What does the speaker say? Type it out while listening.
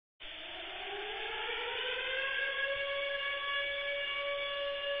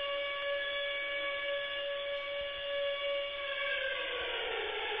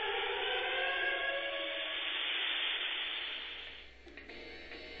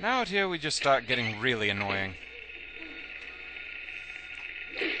Now out here we just start getting really annoying.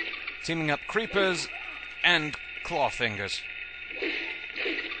 Teaming up creepers and claw fingers.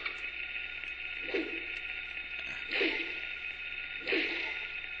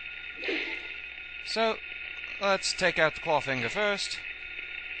 So, let's take out the claw finger first,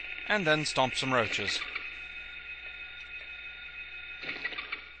 and then stomp some roaches.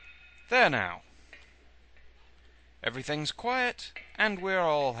 There now. Everything's quiet, and we're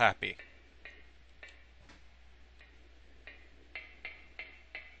all happy.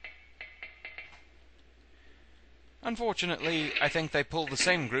 Unfortunately, I think they pulled the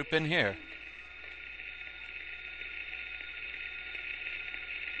same group in here.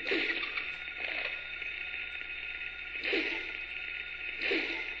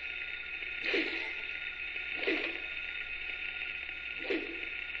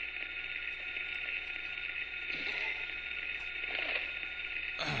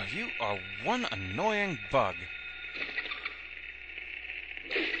 You are one annoying bug.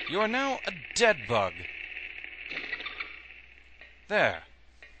 You are now a dead bug. There.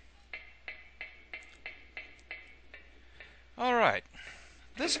 Alright.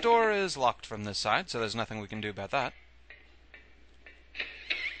 This door is locked from this side, so there's nothing we can do about that.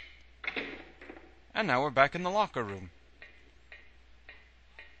 And now we're back in the locker room.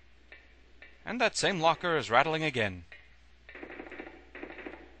 And that same locker is rattling again.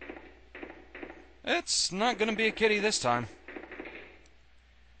 It's not gonna be a kitty this time.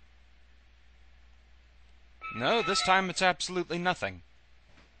 No, this time it's absolutely nothing.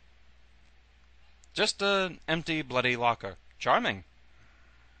 Just an empty, bloody locker. Charming.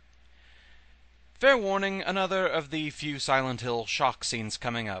 Fair warning, another of the few Silent Hill shock scenes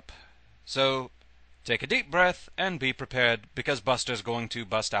coming up. So, take a deep breath and be prepared, because Buster's going to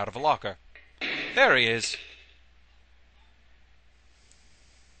bust out of a locker. There he is.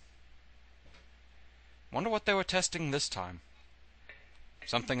 Wonder what they were testing this time.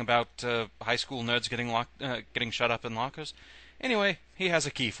 Something about high school nerds getting shut up in lockers? Anyway, he has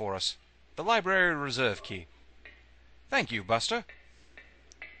a key for us. The library reserve key. Thank you, Buster.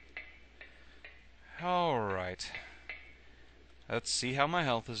 Alright. Let's see how my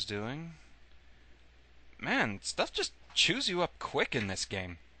health is doing. Man, stuff just chews you up quick in this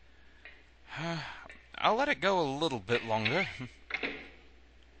game. I'll let it go a little bit longer.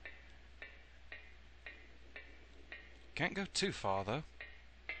 Can't go too far, though.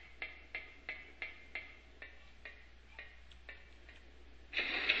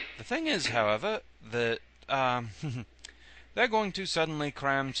 The thing is, however, that they're going to suddenly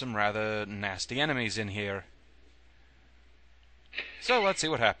cram some rather nasty enemies in here. So let's see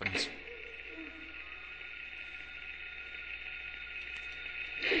what happens.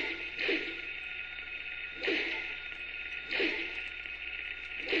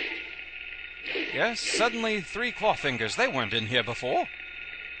 Yes, suddenly 3 claw fingers. They weren't in here before.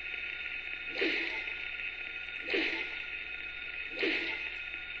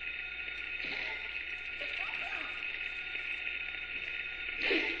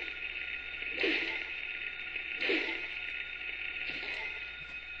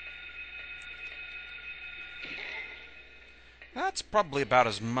 That's probably about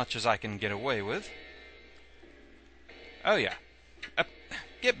as much as I can get away with. Oh yeah.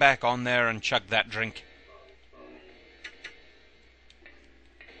 Get back on there and chug that drink.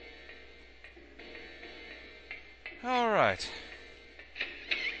 Alright.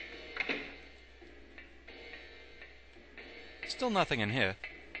 Still nothing in here.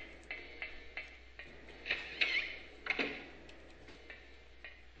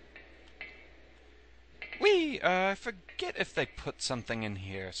 I forget if they put something in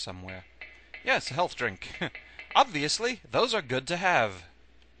here somewhere. Yes, a health drink. Obviously, those are good to have.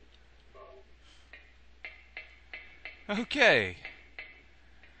 Okay.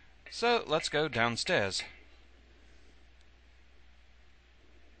 So, let's go downstairs.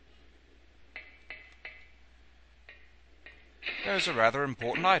 There's a rather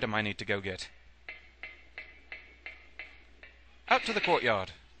important item I need to go get. Out to the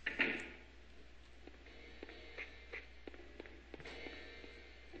courtyard.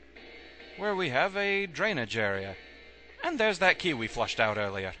 Where we have a drainage area. And there's that key we flushed out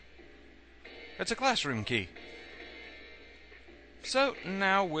earlier. It's a classroom key. So,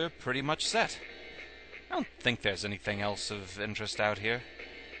 now we're pretty much set. I don't think there's anything else of interest out here.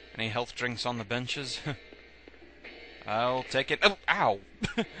 Any health drinks on the benches? I'll take it. Oh, ow!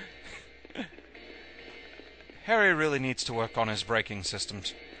 Harry really needs to work on his braking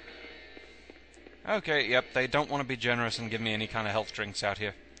systems. Okay, yep, they don't want to be generous and give me any kind of health drinks out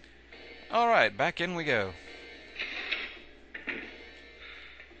here. Alright, back in we go.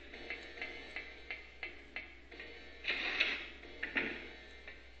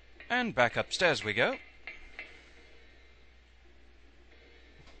 And back upstairs we go.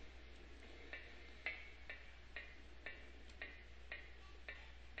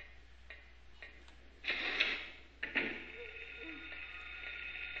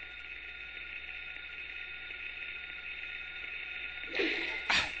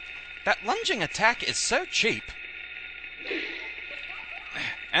 That lunging attack is so cheap.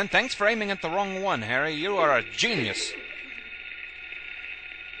 And thanks for aiming at the wrong one, Harry. You are a genius.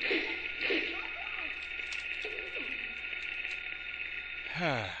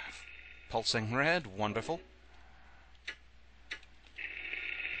 Pulsing red, wonderful.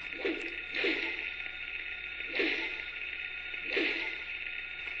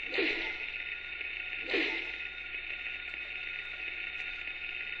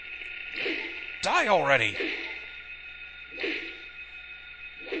 Die already!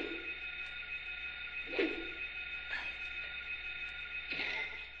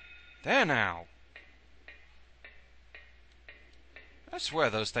 There now. I swear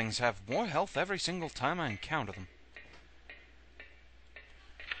those things have more health every single time I encounter them.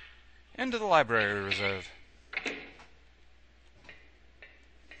 Into the library reserve.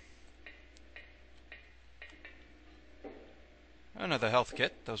 Another health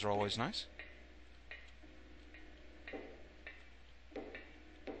kit, those are always nice.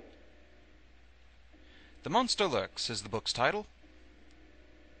 The Monster Lurks is the book's title.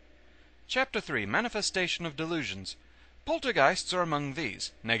 Chapter 3, Manifestation of Delusions. Poltergeists are among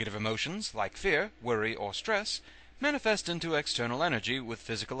these. Negative emotions, like fear, worry, or stress, manifest into external energy with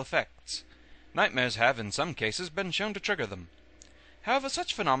physical effects. Nightmares have, in some cases, been shown to trigger them. However,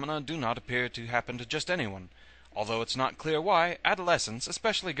 such phenomena do not appear to happen to just anyone, although it's not clear why adolescents,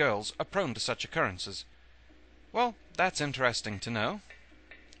 especially girls, are prone to such occurrences. Well, that's interesting to know.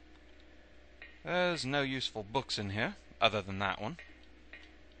 There's no useful books in here, other than that one.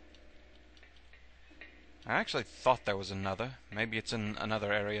 I actually thought there was another. Maybe it's in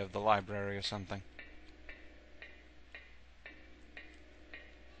another area of the library or something.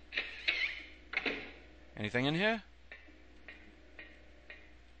 Anything in here?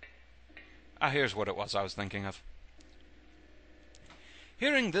 Here's what it was I was thinking of.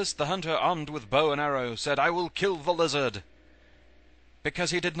 Hearing this, the hunter, armed with bow and arrow, said, "I will kill the lizard,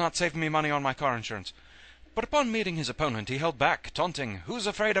 because he did not save me money on my car insurance." But upon meeting his opponent, he held back, taunting, "Who's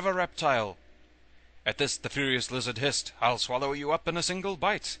afraid of a reptile?" At this, the furious lizard hissed, "I'll swallow you up in a single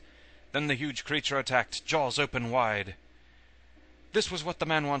bite." Then the huge creature attacked, jaws open wide. This was what the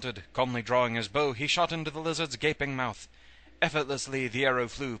man wanted. Calmly drawing his bow, he shot into the lizard's gaping mouth. Effortlessly, the arrow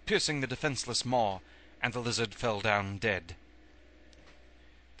flew, piercing the defenseless maw, and the lizard fell down dead.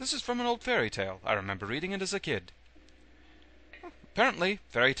 This is from an old fairy tale. I remember reading it as a kid. Apparently,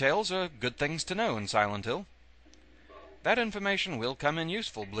 fairy tales are good things to know in Silent Hill. That information will come in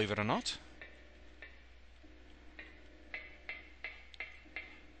useful, believe it or not.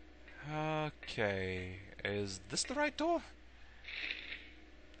 Okay, is this the right door?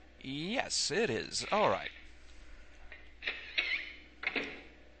 Yes, it is. Alright.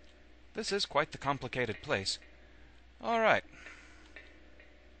 This is quite the complicated place. Alright.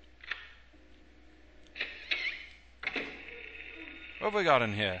 What have we got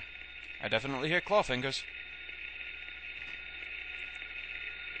in here? I definitely hear claw fingers.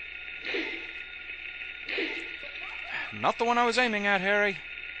 Not the one I was aiming at, Harry.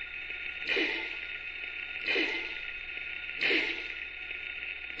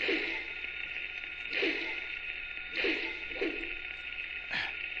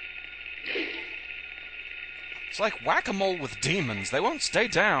 It's like whack-a-mole with demons. They won't stay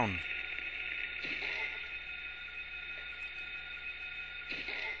down.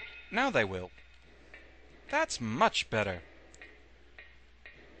 Now they will. That's much better.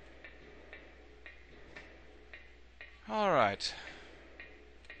 Alright.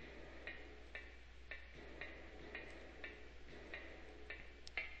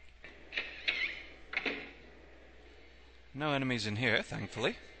 No enemies in here,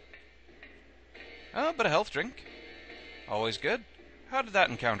 thankfully. Oh, but a health drink. Always good. How did that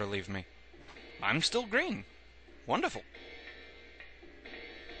encounter leave me? I'm still green. Wonderful.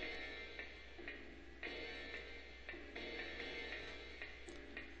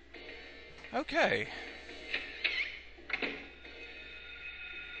 Okay.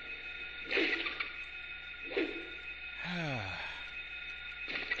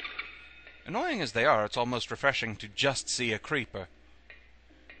 Annoying as they are, it's almost refreshing to just see a creeper.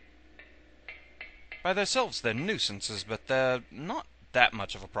 By themselves, they're nuisances, but they're not that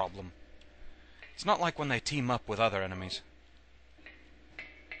much of a problem. It's not like when they team up with other enemies.